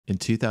In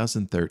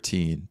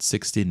 2013,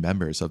 16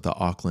 members of the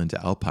Zealand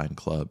Alpine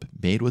Club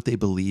made what they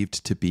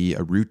believed to be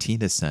a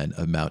routine ascent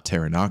of Mount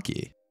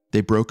Taranaki.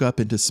 They broke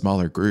up into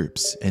smaller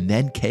groups, and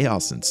then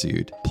chaos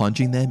ensued,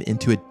 plunging them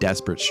into a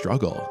desperate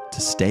struggle to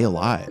stay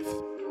alive.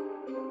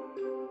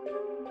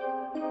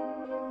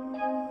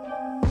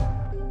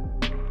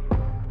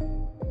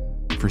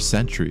 For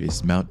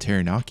centuries, Mount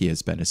Taranaki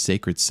has been a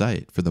sacred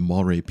site for the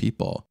Maori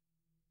people,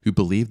 who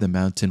believed the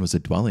mountain was a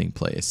dwelling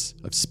place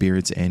of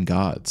spirits and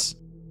gods.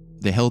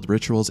 They held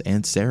rituals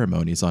and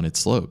ceremonies on its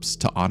slopes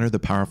to honor the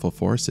powerful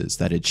forces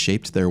that had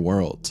shaped their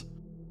world.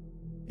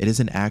 It is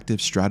an active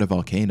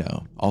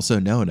stratovolcano, also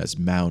known as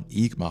Mount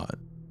Egmont,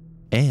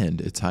 and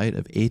its height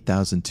of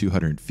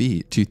 8,200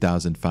 feet,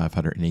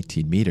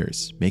 2,518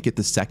 meters, make it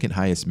the second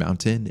highest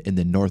mountain in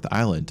the North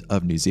Island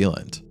of New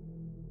Zealand.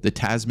 The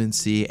Tasman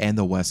Sea and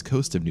the west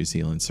coast of New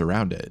Zealand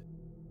surround it.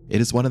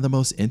 It is one of the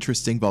most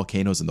interesting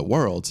volcanoes in the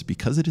world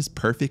because it is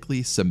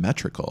perfectly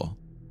symmetrical.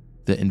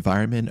 The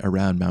environment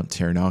around Mount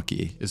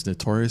Taranaki is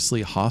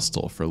notoriously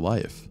hostile for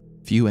life.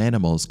 Few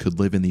animals could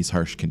live in these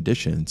harsh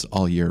conditions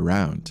all year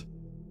round.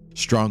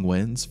 Strong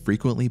winds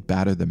frequently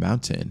batter the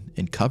mountain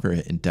and cover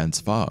it in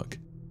dense fog.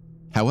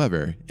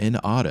 However, in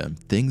autumn,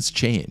 things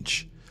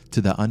change.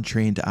 To the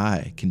untrained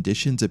eye,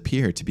 conditions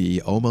appear to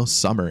be almost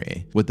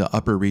summery, with the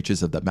upper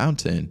reaches of the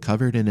mountain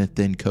covered in a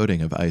thin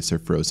coating of ice or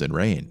frozen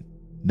rain,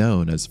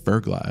 known as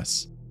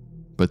verglass.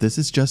 But this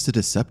is just a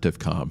deceptive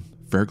calm.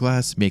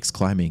 Verglass makes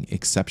climbing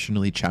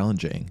exceptionally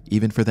challenging,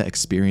 even for the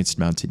experienced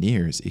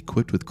mountaineers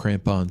equipped with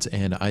crampons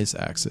and ice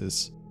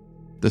axes.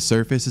 The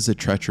surface is a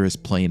treacherous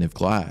plain of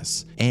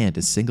glass, and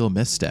a single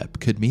misstep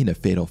could mean a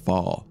fatal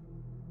fall.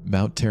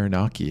 Mount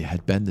Taranaki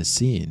had been the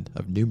scene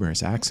of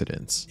numerous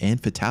accidents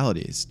and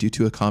fatalities due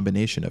to a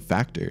combination of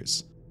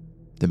factors.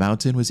 The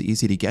mountain was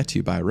easy to get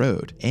to by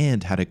road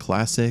and had a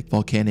classic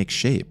volcanic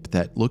shape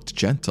that looked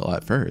gentle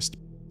at first,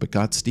 but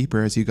got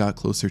steeper as you got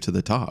closer to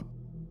the top.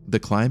 The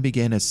climb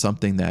began as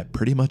something that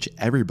pretty much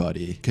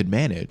everybody could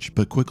manage,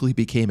 but quickly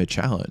became a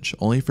challenge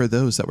only for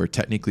those that were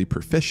technically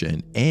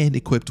proficient and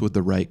equipped with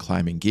the right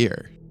climbing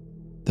gear.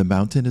 The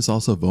mountain is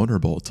also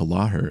vulnerable to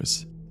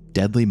lahars,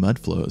 deadly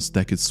mudflows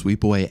that could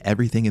sweep away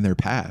everything in their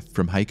path,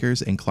 from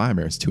hikers and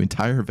climbers to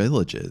entire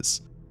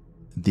villages.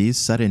 These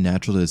sudden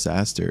natural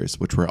disasters,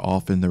 which were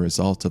often the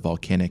result of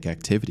volcanic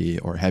activity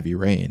or heavy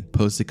rain,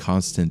 posed a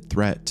constant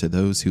threat to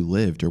those who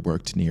lived or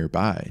worked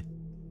nearby.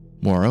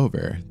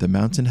 Moreover, the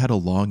mountain had a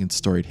long and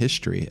storied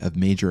history of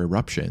major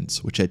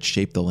eruptions which had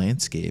shaped the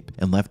landscape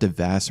and left a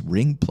vast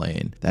ring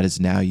plain that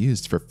is now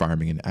used for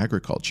farming and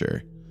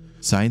agriculture.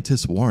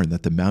 Scientists warn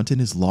that the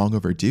mountain is long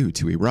overdue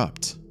to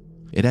erupt.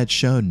 It had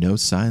shown no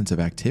signs of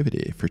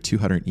activity for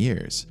 200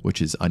 years, which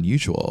is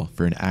unusual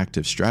for an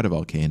active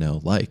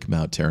stratovolcano like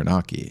Mount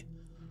Taranaki.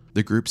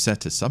 The group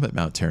set to summit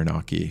Mount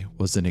Taranaki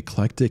was an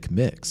eclectic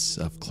mix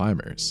of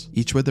climbers,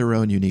 each with their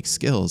own unique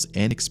skills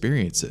and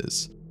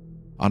experiences.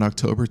 On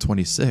October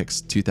 26,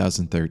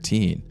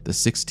 2013, the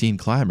 16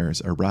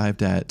 climbers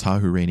arrived at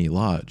Tahurani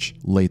Lodge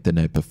late the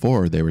night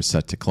before they were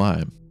set to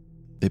climb.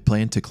 They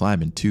planned to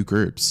climb in two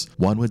groups.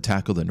 One would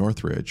tackle the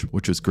North Ridge,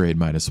 which was grade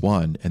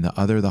 -1, and the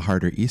other the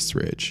harder East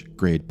Ridge,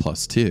 grade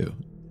 +2.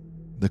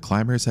 The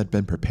climbers had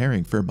been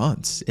preparing for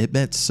months. It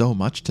meant so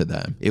much to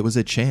them. It was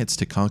a chance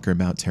to conquer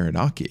Mount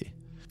Taranaki.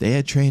 They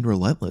had trained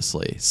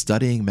relentlessly,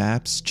 studying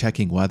maps,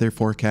 checking weather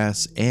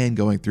forecasts, and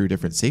going through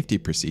different safety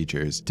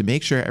procedures to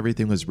make sure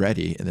everything was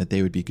ready and that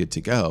they would be good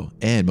to go,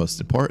 and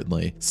most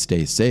importantly,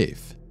 stay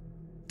safe.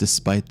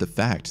 Despite the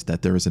fact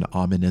that there was an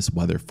ominous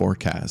weather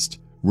forecast,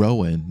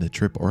 Rowan, the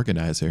trip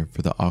organizer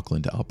for the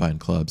Zealand Alpine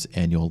Club's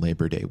annual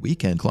Labor Day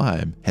weekend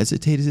climb,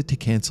 hesitated to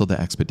cancel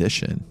the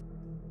expedition.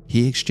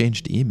 He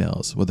exchanged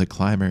emails with a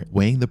climber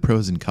weighing the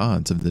pros and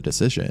cons of the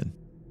decision.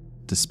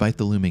 Despite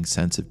the looming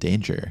sense of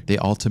danger, they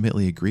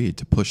ultimately agreed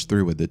to push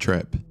through with the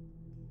trip.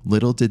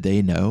 Little did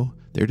they know,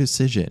 their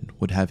decision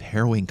would have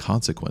harrowing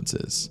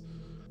consequences.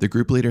 The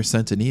group leader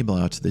sent an email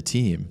out to the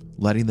team,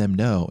 letting them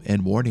know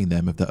and warning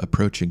them of the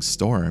approaching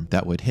storm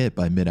that would hit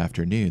by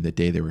mid-afternoon the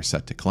day they were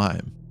set to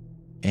climb,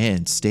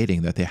 and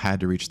stating that they had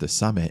to reach the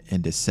summit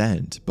and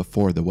descend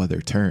before the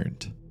weather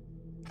turned.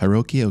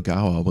 Hiroki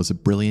Ogawa was a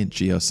brilliant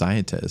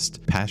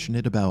geoscientist,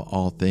 passionate about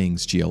all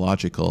things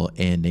geological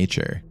and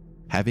nature.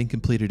 Having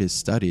completed his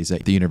studies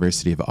at the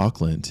University of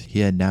Auckland, he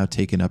had now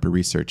taken up a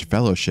research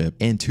fellowship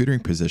and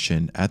tutoring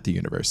position at the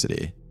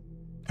university.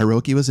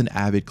 Hiroki was an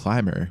avid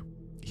climber.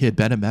 He had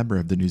been a member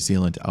of the New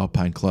Zealand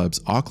Alpine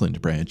Club's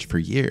Auckland branch for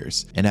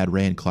years and had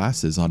ran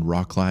classes on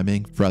rock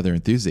climbing for other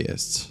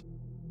enthusiasts.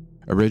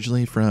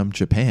 Originally from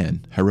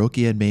Japan,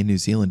 Hiroki had made New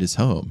Zealand his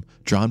home,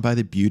 drawn by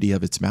the beauty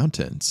of its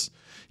mountains.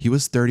 He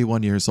was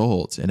 31 years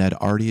old and had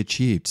already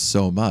achieved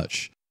so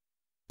much,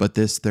 but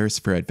this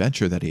thirst for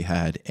adventure that he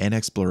had and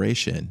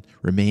exploration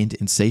remained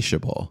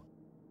insatiable.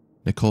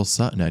 Nicole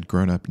Sutton had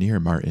grown up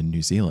near Martin,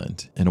 New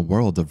Zealand, in a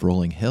world of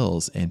rolling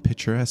hills and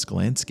picturesque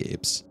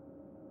landscapes.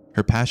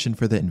 Her passion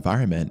for the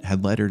environment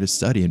had led her to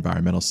study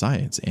environmental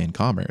science and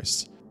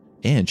commerce,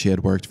 and she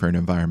had worked for an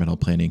environmental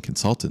planning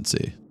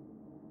consultancy.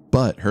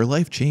 But her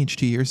life changed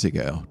 2 years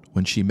ago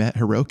when she met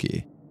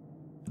Hiroki.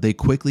 They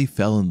quickly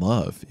fell in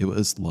love. It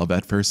was love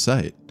at first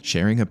sight,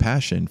 sharing a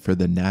passion for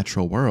the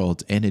natural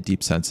world and a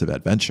deep sense of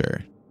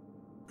adventure.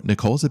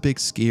 Nicole's a big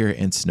skier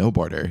and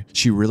snowboarder.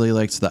 She really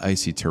likes the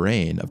icy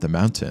terrain of the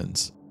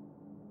mountains.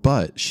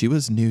 But she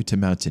was new to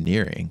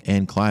mountaineering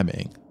and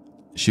climbing.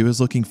 She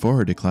was looking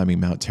forward to climbing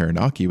Mount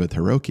Taranaki with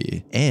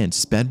Hiroki and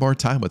spend more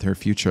time with her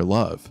future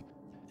love,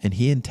 and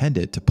he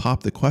intended to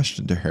pop the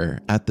question to her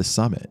at the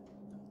summit.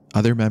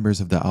 Other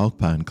members of the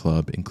Alpine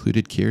Club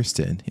included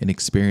Kirsten, an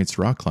experienced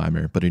rock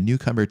climber but a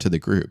newcomer to the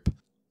group.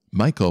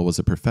 Michael was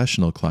a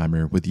professional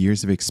climber with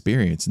years of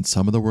experience in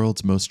some of the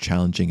world's most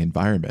challenging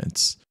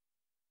environments.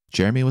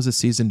 Jeremy was a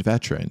seasoned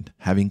veteran,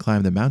 having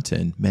climbed the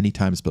mountain many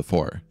times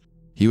before.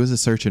 He was a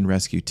search and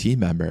rescue team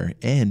member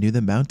and knew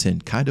the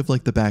mountain kind of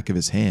like the back of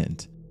his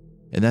hand.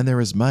 And then there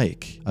was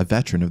Mike, a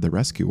veteran of the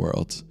rescue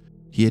world.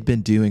 He had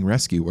been doing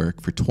rescue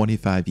work for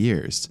 25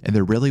 years, and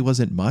there really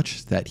wasn't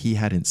much that he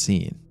hadn't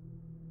seen.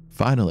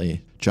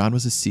 Finally, John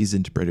was a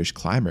seasoned British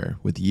climber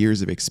with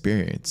years of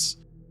experience.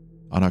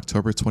 On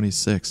October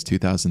 26,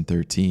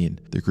 2013,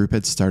 the group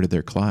had started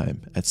their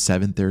climb at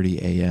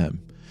 7:30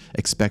 a.m.,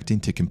 expecting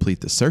to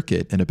complete the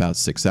circuit in about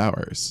 6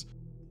 hours.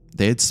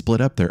 They had split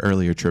up their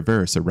earlier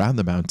traverse around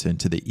the mountain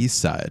to the east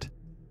side,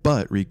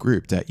 but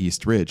regrouped at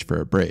East Ridge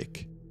for a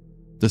break.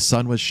 The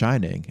sun was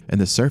shining, and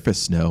the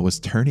surface snow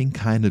was turning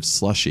kind of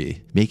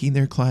slushy, making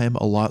their climb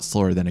a lot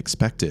slower than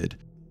expected.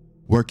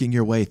 Working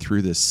your way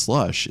through this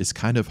slush is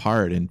kind of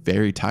hard and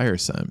very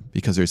tiresome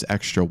because there's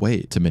extra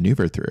weight to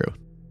maneuver through.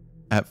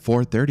 At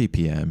 4:30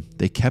 p.m.,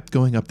 they kept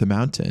going up the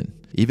mountain,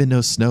 even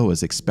though snow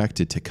was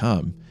expected to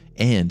come,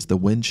 and the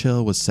wind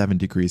chill was 7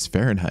 degrees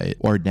Fahrenheit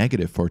or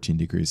negative 14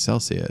 degrees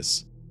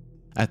Celsius.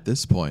 At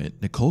this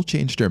point, Nicole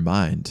changed her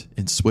mind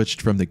and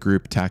switched from the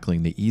group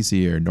tackling the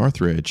easier North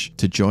Ridge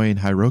to join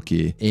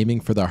Hiroki, aiming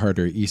for the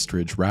harder East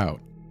Ridge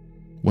route.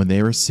 When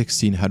they were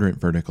 1,600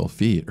 vertical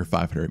feet or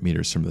 500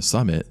 meters from the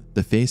summit,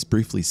 the face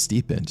briefly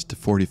steepened to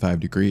 45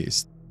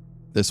 degrees.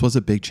 This was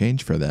a big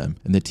change for them,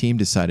 and the team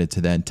decided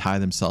to then tie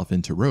themselves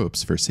into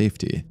ropes for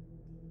safety.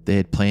 They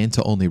had planned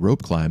to only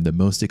rope climb the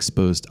most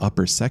exposed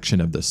upper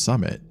section of the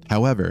summit.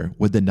 However,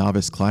 with the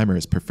novice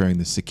climbers preferring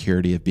the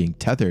security of being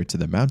tethered to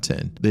the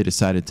mountain, they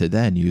decided to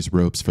then use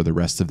ropes for the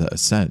rest of the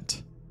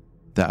ascent.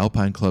 The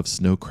Alpine Club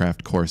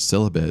Snowcraft course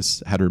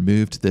syllabus had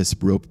removed this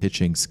rope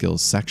pitching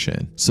skills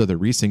section, so the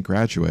recent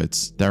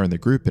graduates that were in the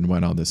group and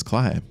went on this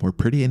climb were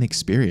pretty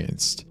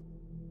inexperienced.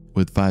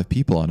 With 5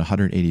 people on a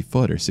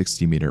 180-foot or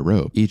 60-meter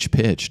rope, each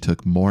pitch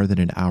took more than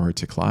an hour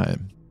to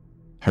climb.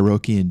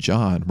 Hiroki and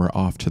John were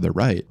off to the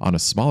right on a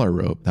smaller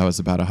rope that was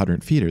about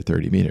 100 feet or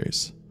 30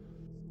 meters.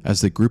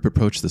 As the group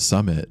approached the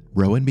summit,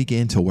 Rowan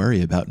began to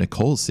worry about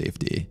Nicole's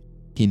safety.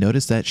 He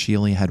noticed that she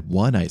only had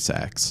one ice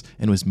axe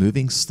and was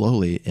moving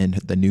slowly in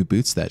the new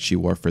boots that she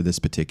wore for this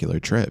particular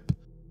trip.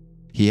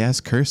 He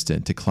asked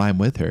Kirsten to climb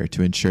with her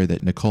to ensure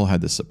that Nicole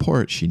had the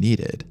support she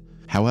needed.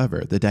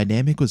 However, the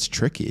dynamic was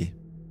tricky,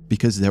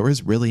 because there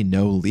was really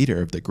no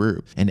leader of the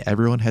group, and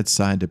everyone had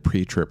signed a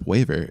pre-trip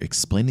waiver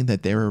explaining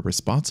that they were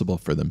responsible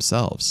for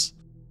themselves.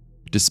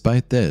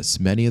 Despite this,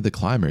 many of the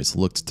climbers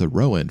looked to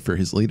Rowan for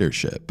his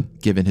leadership,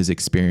 given his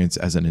experience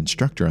as an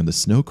instructor on the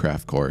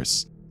Snowcraft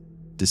course.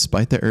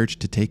 Despite the urge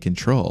to take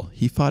control,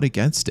 he fought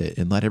against it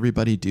and let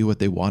everybody do what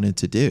they wanted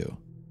to do.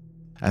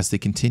 As they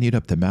continued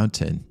up the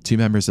mountain, 2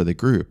 members of the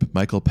group,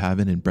 Michael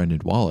Pavin and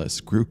Brendan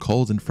Wallace, grew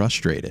cold and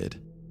frustrated.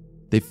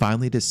 They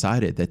finally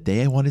decided that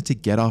they wanted to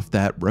get off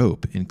that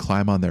rope and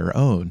climb on their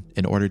own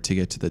in order to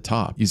get to the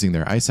top using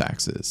their ice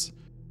axes.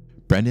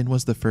 Brendan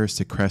was the first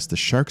to crest the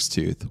Shark's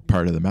Tooth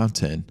part of the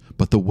mountain,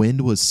 but the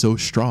wind was so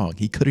strong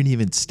he couldn't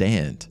even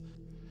stand.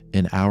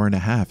 An hour and a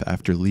half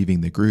after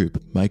leaving the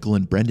group, Michael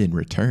and Brendan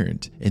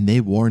returned, and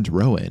they warned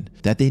Rowan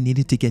that they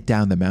needed to get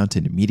down the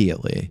mountain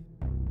immediately.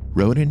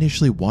 Rowan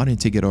initially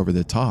wanted to get over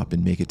the top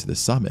and make it to the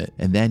summit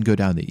and then go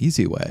down the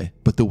easy way,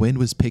 but the wind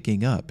was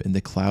picking up and the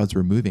clouds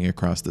were moving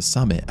across the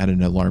summit at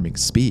an alarming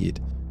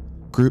speed.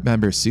 Group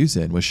member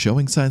Susan was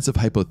showing signs of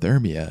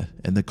hypothermia,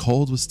 and the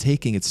cold was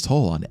taking its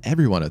toll on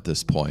everyone at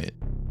this point.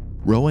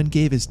 Rowan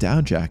gave his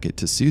down jacket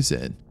to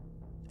Susan,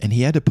 and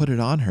he had to put it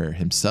on her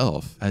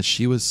himself as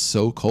she was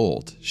so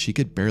cold she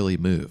could barely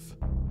move.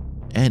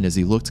 And as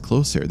he looked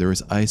closer, there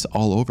was ice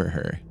all over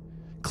her.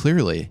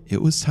 Clearly,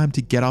 it was time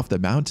to get off the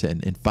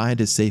mountain and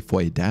find a safe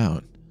way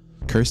down.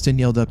 Kirsten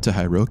yelled up to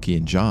Hiroki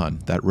and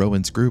John that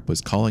Rowan's group was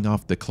calling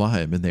off the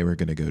climb and they were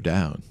going to go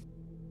down.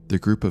 The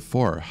group of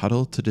 4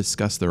 huddled to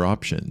discuss their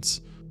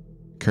options.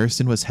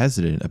 Kirsten was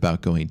hesitant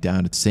about going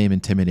down the same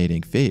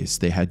intimidating face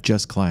they had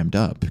just climbed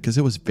up because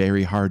it was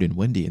very hard and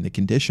windy and the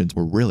conditions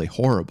were really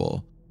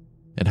horrible.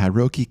 And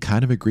Hiroki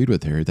kind of agreed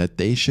with her that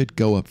they should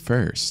go up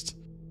first.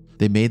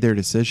 They made their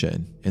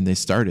decision and they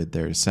started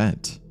their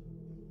ascent.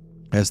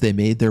 As they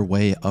made their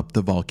way up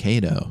the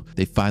volcano,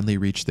 they finally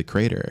reached the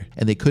crater,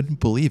 and they couldn't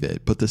believe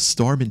it, but the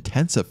storm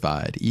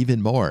intensified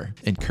even more,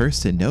 and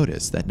Kirsten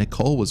noticed that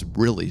Nicole was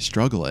really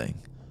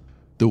struggling.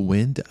 The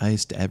wind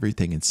iced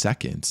everything in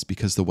seconds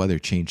because the weather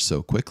changed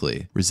so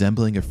quickly,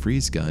 resembling a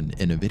freeze gun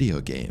in a video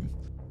game.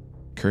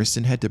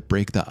 Kirsten had to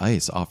break the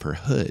ice off her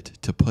hood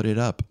to put it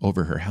up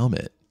over her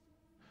helmet.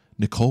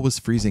 Nicole was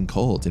freezing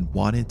cold and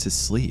wanted to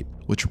sleep,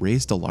 which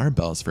raised alarm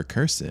bells for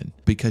Kirsten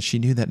because she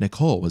knew that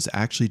Nicole was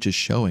actually just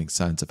showing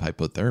signs of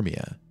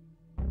hypothermia.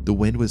 The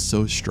wind was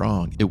so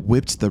strong, it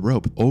whipped the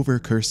rope over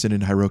Kirsten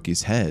and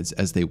Hiroki's heads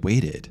as they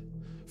waited.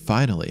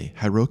 Finally,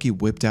 Hiroki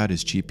whipped out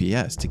his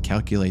GPS to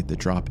calculate the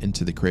drop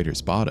into the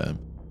crater's bottom,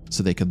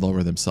 so they could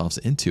lower themselves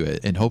into it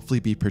and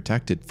hopefully be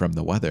protected from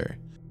the weather.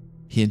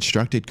 He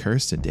instructed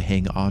Kirsten to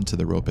hang on to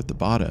the rope at the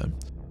bottom,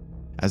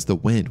 as the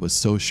wind was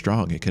so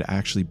strong it could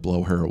actually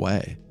blow her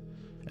away.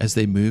 As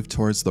they moved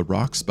towards the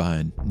rock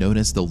spine known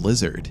as the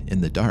Lizard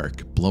in the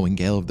dark, blowing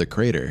gale of the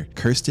crater,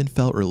 Kirsten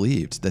felt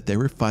relieved that they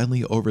were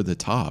finally over the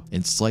top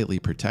and slightly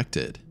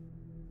protected.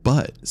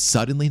 But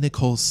suddenly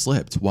Nicole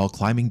slipped while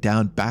climbing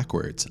down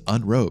backwards,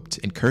 unroped,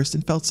 and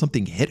Kirsten felt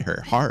something hit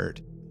her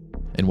hard.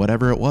 And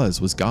whatever it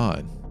was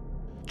gone.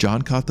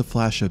 John caught the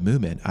flash of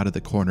movement out of the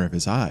corner of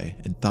his eye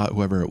and thought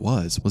whoever it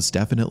was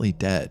definitely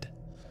dead.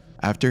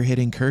 After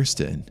hitting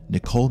Kirsten,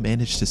 Nicole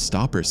managed to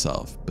stop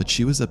herself, but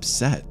she was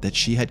upset that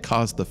she had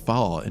caused the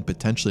fall and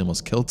potentially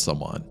almost killed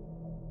someone.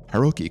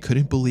 Hiroki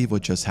couldn't believe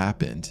what just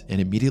happened and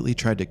immediately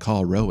tried to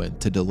call Rowan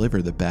to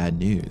deliver the bad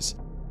news.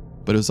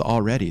 But it was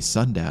already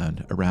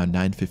sundown around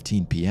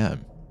 9:15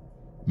 p.m.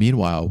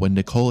 Meanwhile, when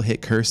Nicole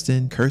hit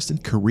Kirsten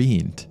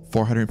careened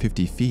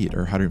 450 feet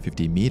or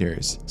 150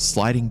 meters,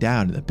 sliding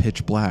down in the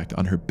pitch black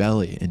on her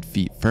belly and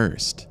feet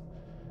first.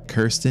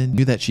 Kirsten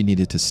knew that she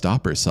needed to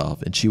stop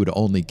herself and she would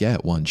only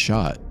get one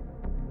shot.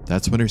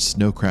 That's when her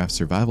snowcraft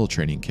survival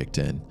training kicked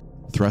in,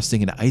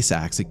 thrusting an ice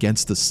axe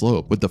against the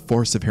slope with the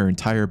force of her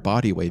entire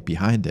body weight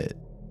behind it.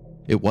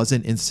 It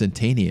wasn't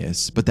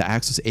instantaneous, but the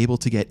axe was able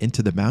to get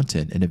into the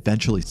mountain and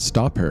eventually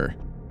stop her.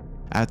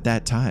 At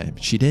that time,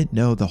 she didn't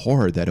know the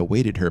horror that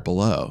awaited her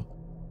below,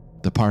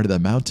 the part of the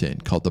mountain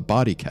called the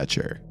body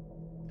catcher.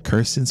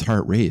 Kirsten's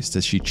heart raced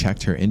as she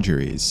checked her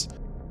injuries.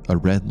 A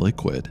red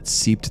liquid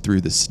seeped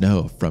through the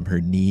snow from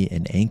her knee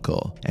and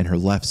ankle, and her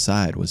left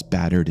side was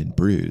battered and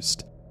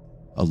bruised.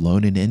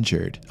 Alone and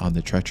injured on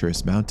the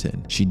treacherous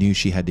mountain, she knew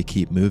she had to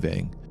keep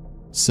moving.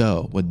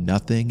 So, with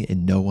nothing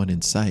and no one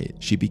in sight,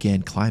 she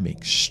began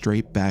climbing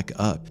straight back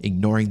up,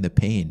 ignoring the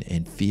pain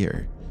and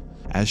fear.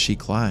 As she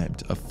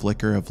climbed, a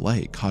flicker of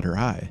light caught her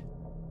eye.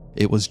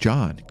 It was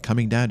John,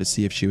 coming down to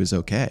see if she was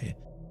okay.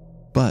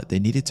 But they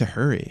needed to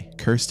hurry.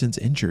 Kirsten's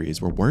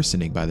injuries were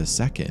worsening by the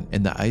second,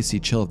 and the icy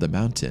chill of the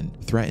mountain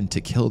threatened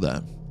to kill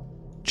them.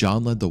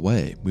 John led the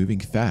way, moving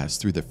fast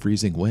through the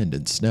freezing wind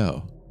and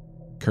snow.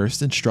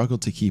 Kirsten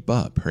struggled to keep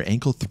up, her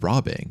ankle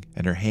throbbing,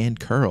 and her hand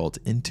curled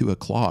into a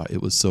claw,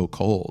 it was so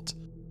cold.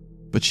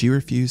 But she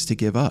refused to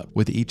give up.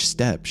 With each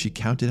step, she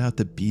counted out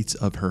the beats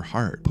of her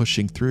heart,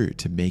 pushing through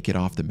to make it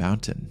off the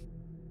mountain.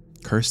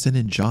 Kirsten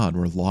and John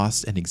were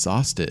lost and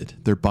exhausted,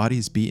 their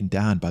bodies beaten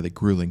down by the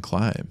grueling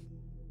climb.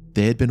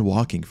 They had been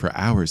walking for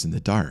hours in the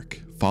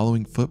dark,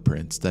 following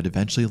footprints that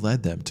eventually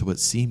led them to what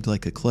seemed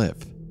like a cliff.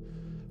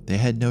 They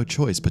had no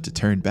choice but to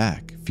turn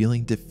back,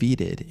 feeling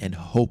defeated and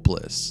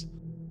hopeless.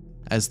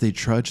 As they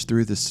trudged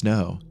through the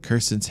snow,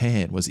 Kirsten's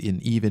hand was in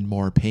even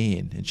more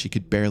pain and she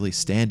could barely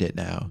stand it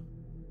now.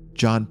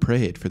 John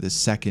prayed for the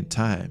second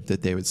time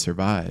that they would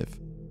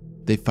survive.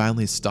 They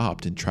finally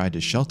stopped and tried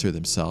to shelter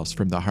themselves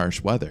from the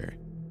harsh weather,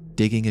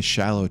 digging a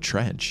shallow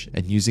trench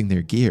and using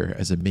their gear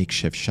as a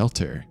makeshift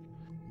shelter.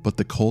 But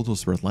the cold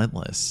was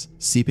relentless,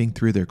 seeping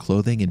through their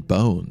clothing and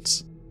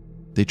bones.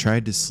 They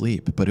tried to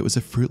sleep, but it was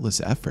a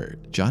fruitless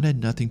effort. John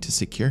had nothing to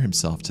secure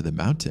himself to the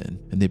mountain,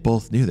 and they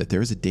both knew that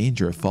there was a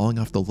danger of falling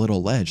off the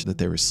little ledge that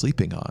they were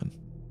sleeping on.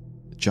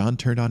 John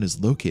turned on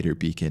his locator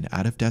beacon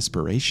out of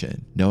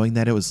desperation, knowing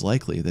that it was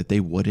likely that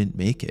they wouldn't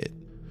make it.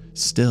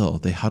 Still,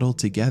 they huddled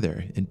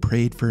together and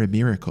prayed for a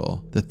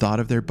miracle. The thought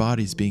of their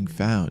bodies being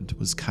found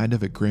was kind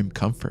of a grim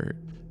comfort.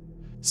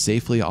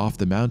 Safely off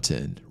the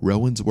mountain,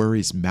 Rowan's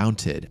worries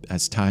mounted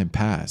as time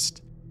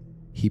passed.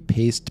 He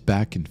paced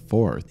back and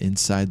forth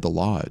inside the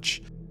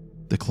lodge.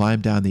 The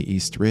climb down the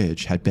East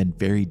Ridge had been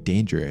very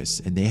dangerous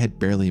and they had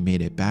barely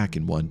made it back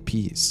in one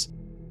piece.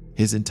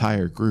 His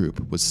entire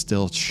group was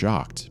still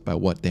shocked by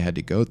what they had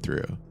to go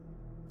through.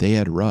 They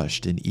had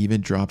rushed and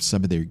even dropped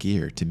some of their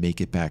gear to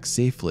make it back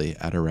safely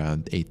at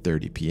around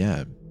 8:30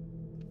 p.m.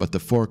 But the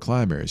four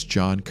climbers,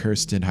 John,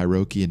 Kirsten,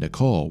 Hiroki, and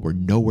Nicole, were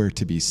nowhere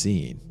to be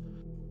seen.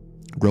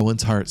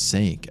 Rowan's heart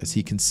sank as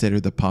he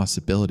considered the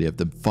possibility of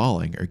them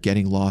falling or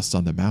getting lost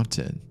on the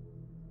mountain.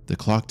 The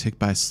clock ticked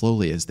by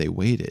slowly as they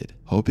waited,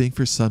 hoping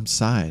for some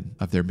sign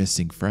of their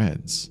missing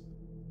friends.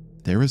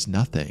 There was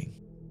nothing.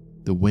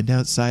 The wind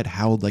outside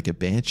howled like a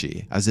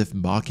banshee, as if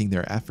mocking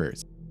their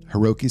efforts.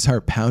 Hiroki's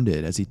heart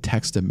pounded as he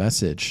texted a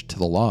message to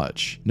the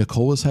lodge.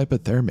 Nicole was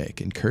hypothermic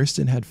and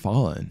Kirsten had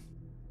fallen.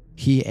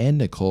 He and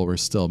Nicole were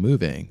still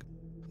moving.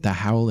 The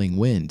howling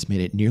wind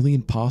made it nearly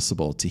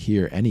impossible to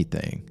hear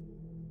anything.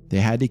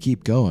 They had to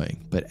keep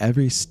going, but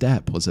every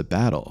step was a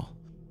battle.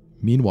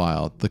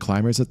 Meanwhile, the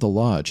climbers at the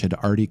lodge had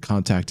already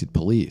contacted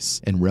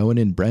police, and Rowan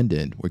and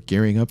Brendan were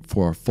gearing up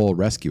for a full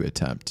rescue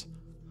attempt.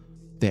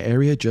 The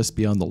area just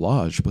beyond the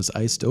lodge was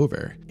iced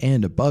over,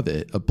 and above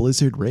it, a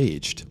blizzard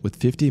raged with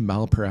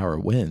 50-mile-per-hour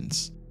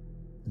winds.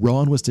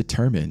 Rowan was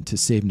determined to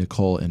save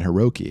Nicole and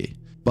Hiroki,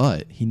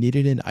 but he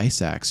needed an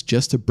ice axe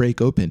just to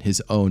break open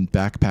his own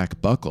backpack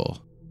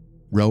buckle.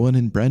 Rowan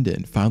and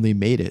Brendan finally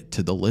made it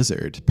to the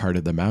lizard part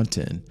of the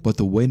mountain, but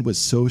the wind was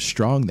so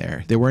strong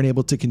there they weren't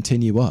able to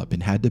continue up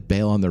and had to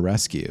bail on the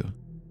rescue.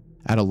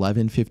 At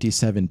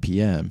 11:57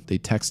 p.m., they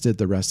texted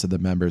the rest of the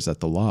members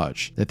at the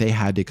lodge that they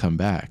had to come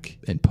back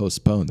and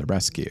postpone the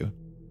rescue.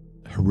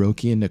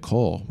 Hiroki and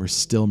Nicole were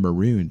still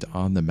marooned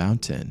on the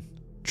mountain,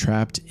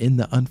 trapped in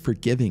the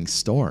unforgiving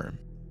storm.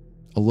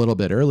 A little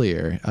bit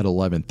earlier, at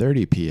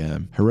 11:30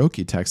 p.m.,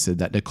 Hiroki texted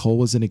that Nicole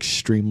was in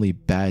extremely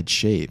bad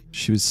shape.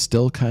 She was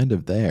still kind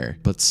of there,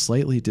 but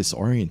slightly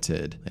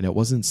disoriented, and it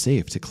wasn't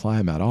safe to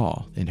climb at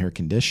all in her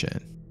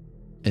condition.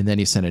 And then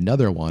he sent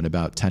another one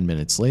about 10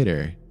 minutes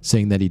later,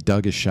 saying that he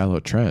dug a shallow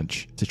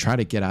trench to try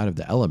to get out of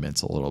the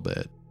elements a little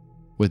bit.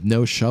 With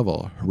no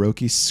shovel,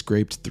 Hiroki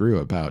scraped through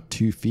about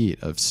 2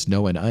 feet of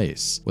snow and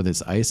ice with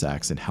his ice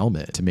axe and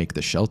helmet to make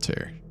the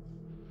shelter.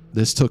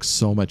 This took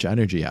so much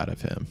energy out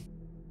of him.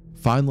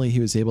 Finally, he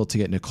was able to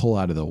get Nicole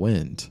out of the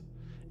wind,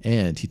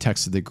 and he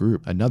texted the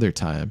group another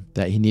time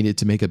that he needed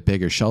to make a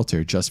bigger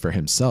shelter just for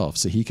himself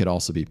so he could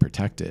also be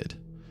protected.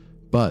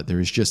 But there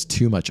was just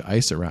too much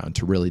ice around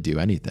to really do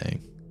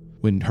anything.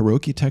 When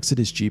Hiroki texted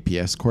his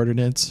GPS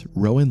coordinates,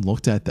 Rowan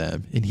looked at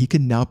them and he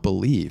could not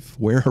believe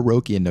where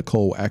Hiroki and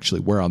Nicole actually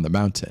were on the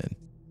mountain.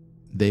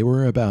 They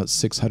were about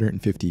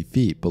 650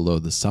 feet below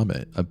the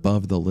summit,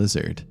 above the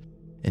lizard,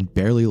 and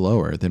barely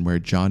lower than where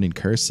John and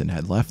Kirsten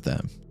had left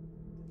them.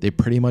 They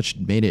pretty much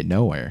made it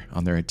nowhere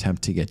on their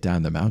attempt to get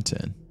down the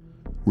mountain.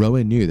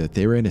 Rowan knew that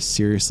they were in a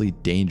seriously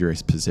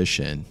dangerous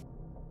position.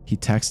 He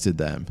texted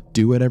them,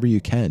 "Do whatever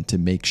you can to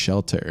make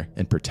shelter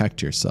and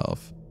protect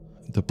yourself."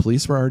 The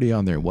police were already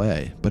on their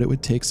way, but it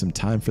would take some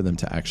time for them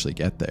to actually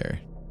get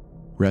there.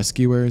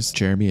 Rescuers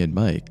Jeremy and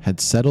Mike had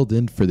settled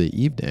in for the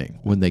evening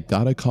when they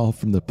got a call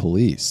from the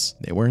police.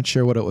 They weren't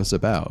sure what it was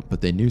about,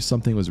 but they knew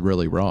something was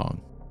really wrong.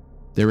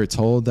 They were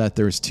told that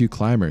there was 2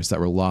 climbers that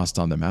were lost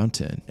on the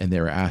mountain, and they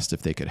were asked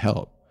if they could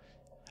help.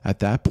 At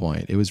that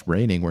point, it was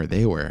raining where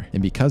they were,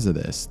 and because of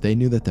this, they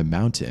knew that the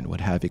mountain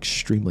would have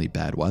extremely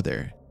bad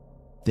weather.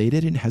 They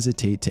didn't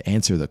hesitate to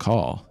answer the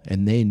call,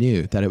 and they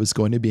knew that it was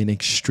going to be an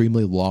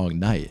extremely long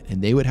night,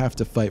 and they would have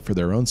to fight for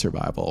their own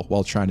survival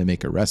while trying to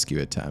make a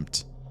rescue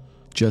attempt.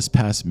 Just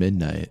past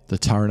midnight, the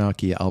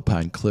Taranaki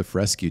Alpine Cliff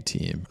Rescue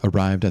Team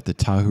arrived at the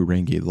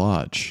Tahurangi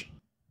Lodge.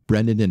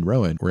 Brendan and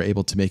Rowan were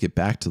able to make it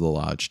back to the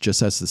lodge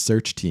just as the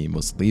search team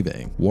was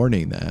leaving,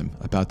 warning them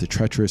about the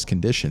treacherous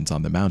conditions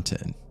on the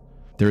mountain.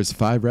 There was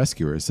 5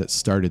 rescuers that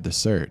started the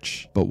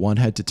search, but one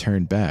had to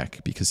turn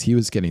back because he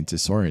was getting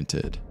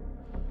disoriented.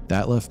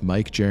 That left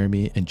Mike,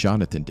 Jeremy, and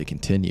Jonathan to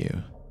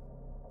continue.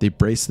 They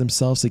braced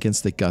themselves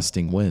against the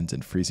gusting winds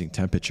and freezing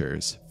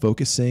temperatures,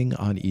 focusing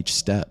on each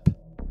step.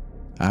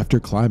 After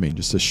climbing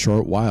just a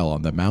short while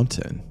on the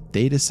mountain,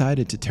 they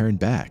decided to turn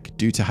back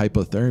due to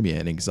hypothermia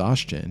and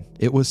exhaustion.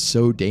 It was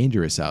so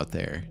dangerous out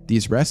there.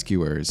 These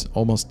rescuers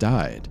almost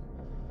died.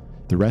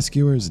 The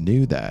rescuers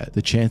knew that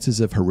the chances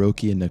of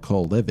Hiroki and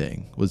Nicole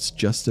living was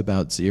just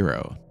about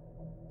 0.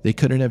 They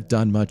couldn't have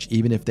done much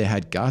even if they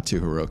had got to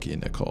Hiroki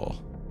and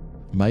Nicole.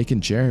 Mike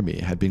and Jeremy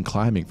had been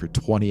climbing for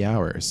 20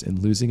 hours and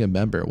losing a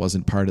member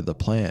wasn't part of the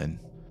plan.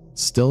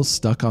 Still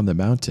stuck on the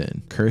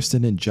mountain,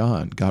 Kirsten and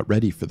John got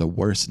ready for the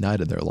worst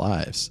night of their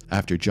lives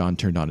after John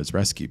turned on his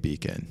rescue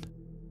beacon.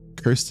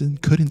 Kirsten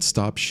couldn't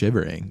stop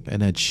shivering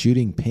and had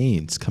shooting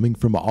pains coming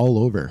from all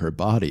over her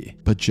body,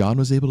 but John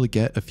was able to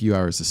get a few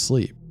hours of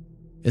sleep.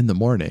 In the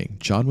morning,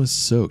 John was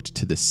soaked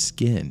to the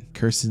skin.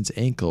 Kirsten's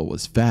ankle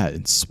was fat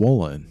and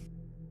swollen.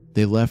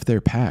 They left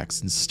their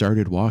packs and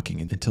started walking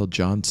until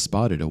John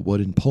spotted a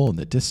wooden pole in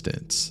the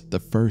distance, the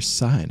first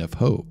sign of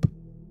hope.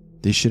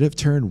 They should have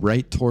turned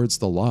right towards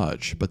the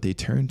lodge, but they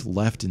turned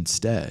left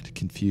instead,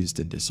 confused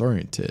and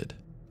disoriented.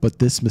 But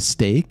this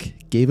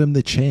mistake gave them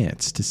the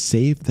chance to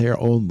save their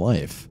own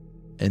life.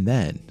 And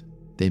then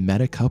they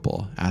met a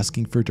couple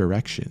asking for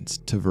directions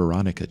to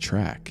Veronica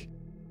Track,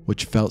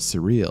 which felt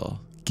surreal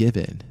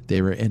given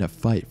they were in a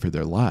fight for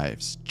their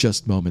lives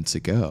just moments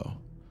ago.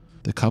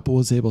 The couple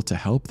was able to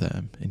help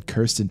them, and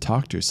Kirsten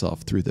talked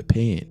herself through the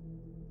pain,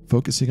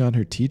 focusing on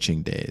her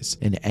teaching days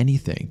and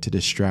anything to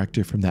distract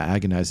her from the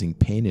agonizing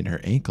pain in her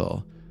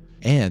ankle.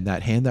 And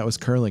that hand that was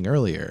curling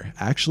earlier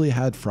actually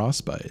had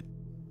frostbite.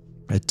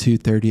 At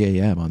 2:30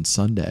 a.m. on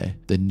Sunday,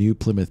 the New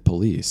Plymouth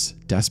Police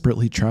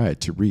desperately tried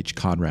to reach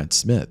Conrad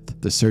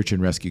Smith, the search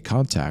and rescue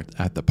contact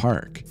at the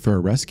park, for a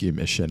rescue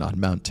mission on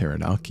Mount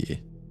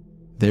Taranaki.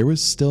 There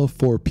was still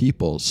 4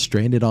 people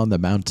stranded on the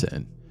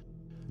mountain,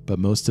 but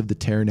most of the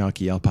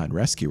Taranaki Alpine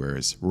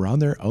rescuers were on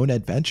their own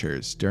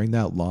adventures during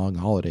that long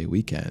holiday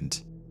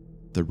weekend.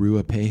 The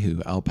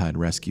Ruapehu Alpine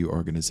Rescue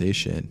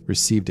Organization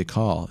received a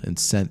call and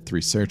sent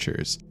 3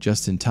 searchers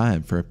just in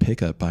time for a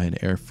pickup by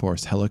an Air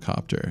Force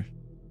helicopter.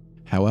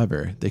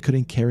 However, they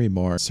couldn't carry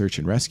more search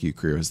and rescue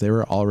crew as they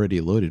were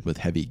already loaded with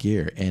heavy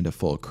gear and a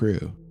full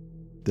crew.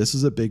 This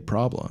was a big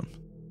problem.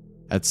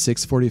 At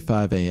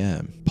 6:45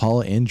 a.m.,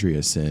 Paul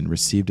Andreassend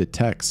received a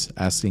text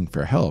asking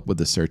for help with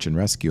the search and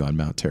rescue on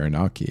Mount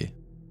Taranaki.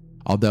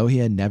 Although he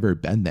had never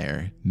been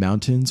there,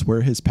 mountains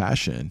were his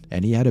passion,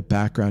 and he had a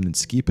background in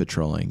ski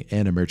patrolling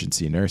and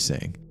emergency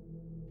nursing.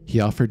 He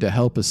offered to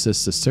help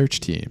assist the search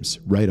teams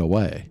right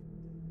away.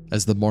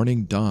 As the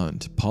morning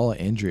dawned, Paul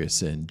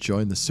Andreassend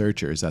joined the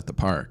searchers at the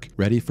park,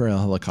 ready for a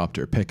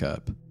helicopter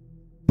pickup.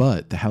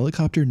 But the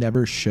helicopter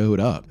never showed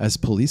up, as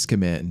police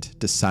command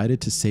decided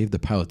to save the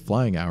pilot's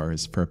flying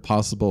hours for a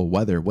possible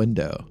weather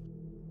window.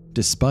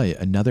 Despite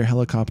another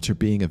helicopter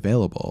being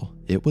available,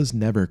 it was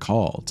never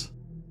called.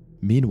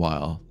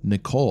 Meanwhile,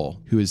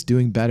 Nicole, who is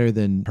doing better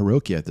than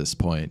Hiroki at this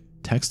point,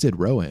 texted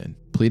Rowan,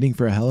 pleading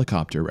for a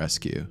helicopter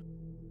rescue.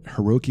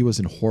 Hiroki was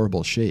in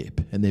horrible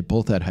shape, and they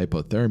both had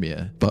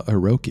hypothermia, but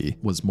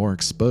Hiroki was more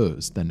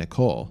exposed than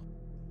Nicole.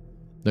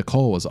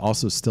 Nicole was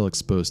also still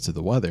exposed to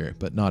the weather,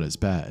 but not as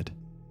bad.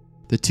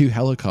 The two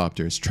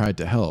helicopters tried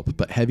to help,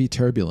 but heavy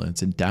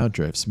turbulence and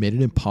downdrifts made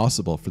it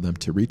impossible for them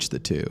to reach the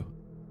two.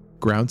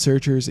 Ground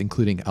searchers,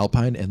 including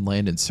Alpine and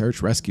land and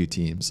search rescue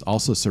teams,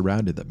 also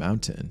surrounded the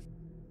mountain.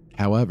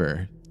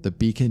 However, the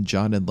beacon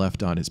John had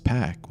left on his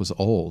pack was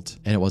old,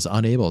 and it was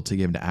unable to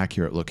give an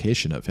accurate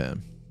location of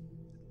him,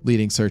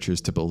 leading searchers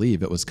to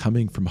believe it was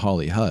coming from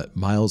Holly Hut,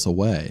 miles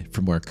away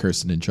from where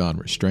Kirsten and John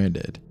were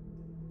stranded.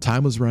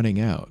 Time was running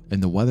out,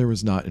 and the weather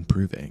was not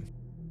improving.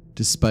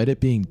 Despite it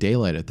being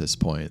daylight at this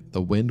point,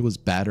 the wind was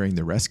battering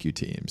the rescue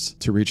teams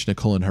to reach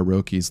Nicole and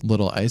Hiroki's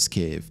little ice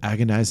cave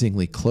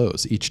agonizingly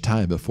close each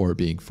time before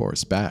being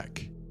forced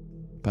back.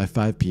 By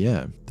 5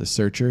 p.m., the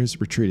searchers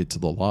retreated to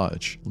the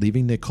lodge,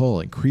 leaving Nicole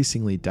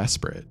increasingly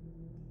desperate.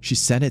 She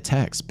sent a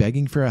text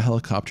begging for a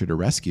helicopter to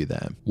rescue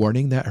them,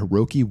 warning that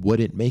Hiroki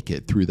wouldn't make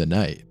it through the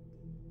night.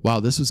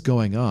 While this was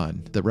going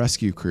on, the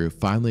rescue crew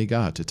finally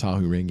got to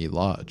Tahuringi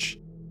Lodge.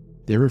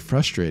 They were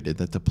frustrated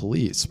that the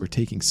police were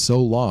taking so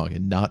long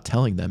and not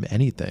telling them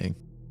anything.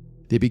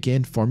 They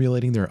began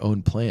formulating their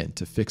own plan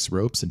to fix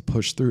ropes and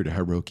push through to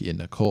Hiroki and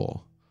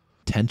Nicole.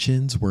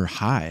 Tensions were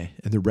high,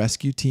 and the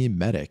rescue team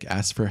medic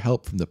asked for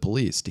help from the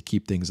police to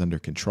keep things under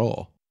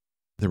control.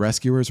 The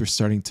rescuers were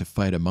starting to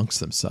fight amongst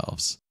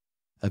themselves.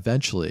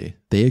 Eventually,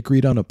 they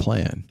agreed on a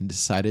plan and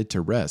decided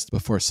to rest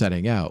before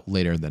setting out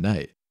later in the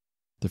night.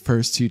 The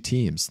first two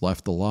teams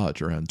left the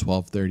lodge around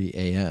 12:30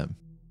 a.m.,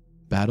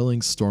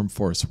 battling storm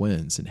force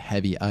winds and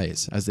heavy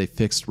ice as they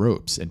fixed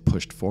ropes and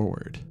pushed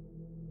forward.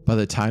 By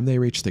the time they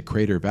reached the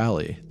crater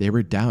valley, they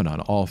were down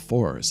on all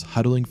fours,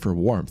 huddling for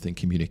warmth and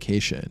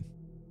communication.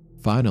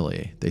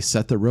 Finally, they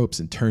set the ropes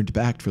and turned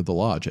back for the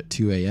lodge at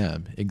 2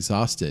 a.m.,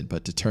 exhausted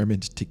but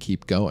determined to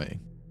keep going.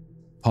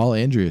 Paul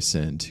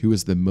Andreassend, who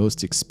was the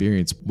most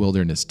experienced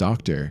wilderness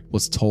doctor,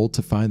 was told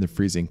to find the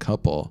freezing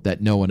couple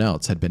that no one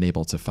else had been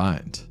able to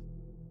find.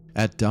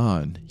 At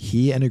dawn,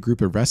 he and a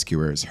group of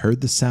rescuers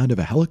heard the sound of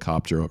a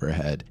helicopter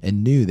overhead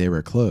and knew they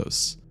were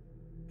close.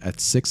 At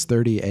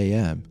 6:30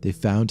 a.m., they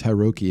found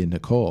Hiroki and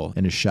Nicole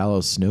in a shallow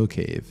snow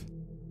cave.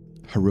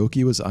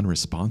 Hiroki was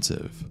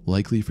unresponsive,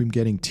 likely from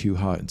getting too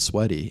hot and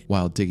sweaty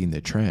while digging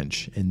the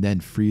trench and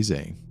then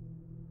freezing.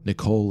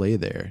 Nicole lay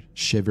there,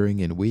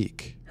 shivering and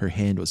weak. Her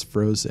hand was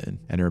frozen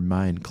and her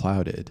mind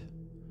clouded.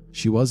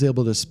 She was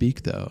able to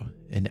speak though,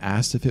 and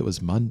asked if it was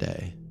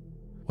Monday.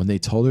 When they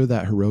told her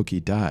that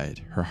Hiroki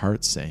died, her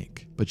heart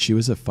sank, but she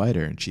was a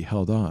fighter and she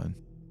held on.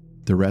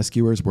 The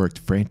rescuers worked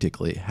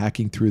frantically,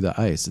 hacking through the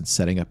ice and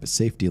setting up a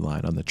safety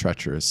line on the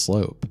treacherous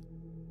slope.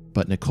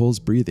 But Nicole's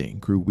breathing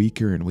grew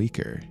weaker and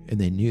weaker, and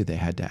they knew they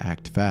had to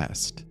act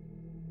fast.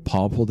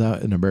 Paul pulled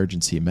out an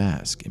emergency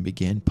mask and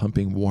began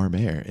pumping warm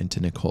air into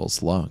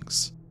Nicole's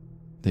lungs.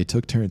 They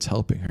took turns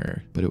helping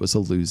her, but it was a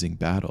losing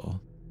battle.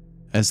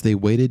 As they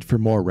waited for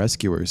more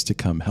rescuers to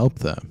come help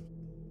them,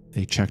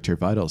 they checked her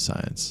vital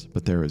signs,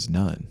 but there was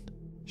none.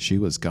 She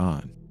was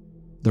gone.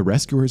 The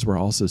rescuers were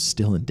also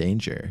still in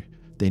danger.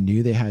 They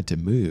knew they had to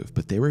move,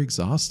 but they were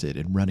exhausted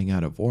and running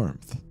out of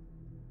warmth.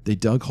 They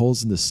dug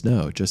holes in the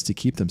snow just to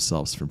keep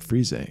themselves from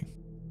freezing.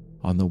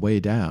 On the way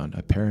down,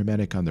 a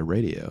paramedic on the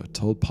radio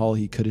told Paul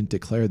he couldn't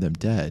declare them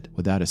dead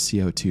without a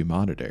CO2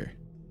 monitor.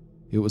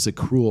 It was a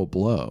cruel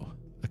blow,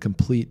 a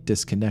complete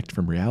disconnect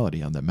from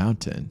reality on the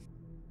mountain.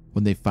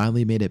 When they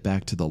finally made it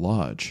back to the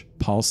lodge,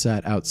 Paul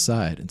sat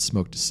outside and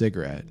smoked a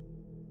cigarette,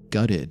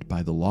 gutted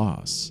by the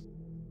loss.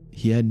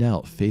 He had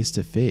knelt face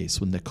to face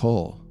with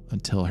Nicole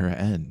until her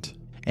end,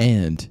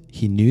 and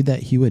he knew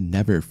that he would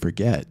never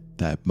forget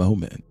that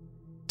moment.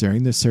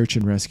 During the search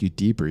and rescue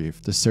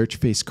debrief, the search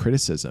faced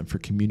criticism for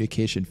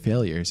communication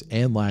failures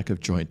and lack of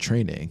joint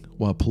training,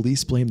 while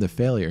police blamed the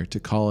failure to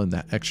call in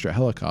that extra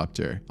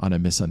helicopter on a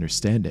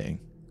misunderstanding.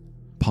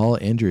 Paul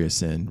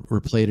Andreassend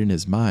replayed in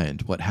his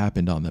mind what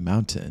happened on the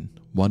mountain,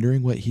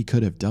 wondering what he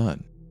could have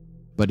done.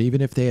 But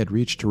even if they had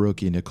reached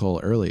Hiroki and Nicole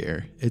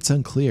earlier, it's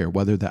unclear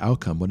whether the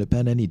outcome would have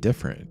been any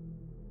different.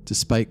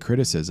 Despite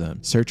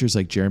criticism, searchers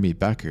like Jeremy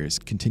Beckers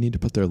continued to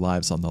put their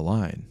lives on the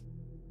line.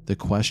 The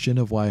question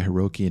of why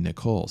Hiroki and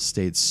Nicole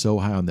stayed so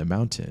high on the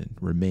mountain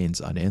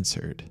remains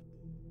unanswered.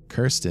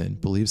 Kirsten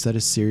believes that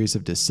a series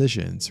of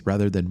decisions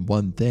rather than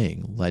one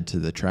thing led to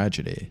the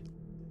tragedy.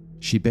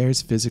 She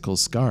bears physical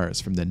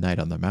scars from the night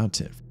on the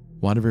mountain.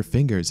 One of her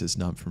fingers is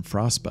numb from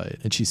frostbite,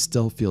 and she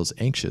still feels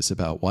anxious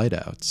about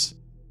whiteouts.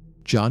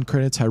 John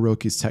credits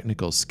Hiroki's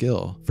technical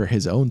skill for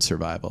his own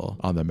survival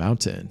on the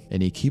mountain,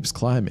 and he keeps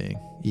climbing,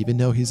 even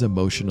though he's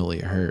emotionally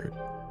hurt.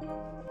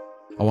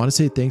 I want to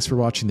say thanks for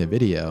watching the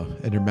video,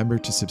 and remember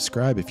to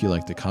subscribe if you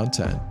like the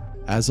content.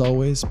 As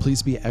always,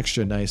 please be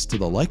extra nice to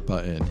the like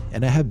button,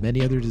 and I have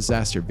many other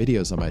disaster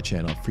videos on my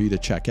channel for you to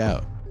check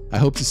out. I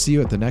hope to see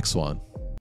you at the next one.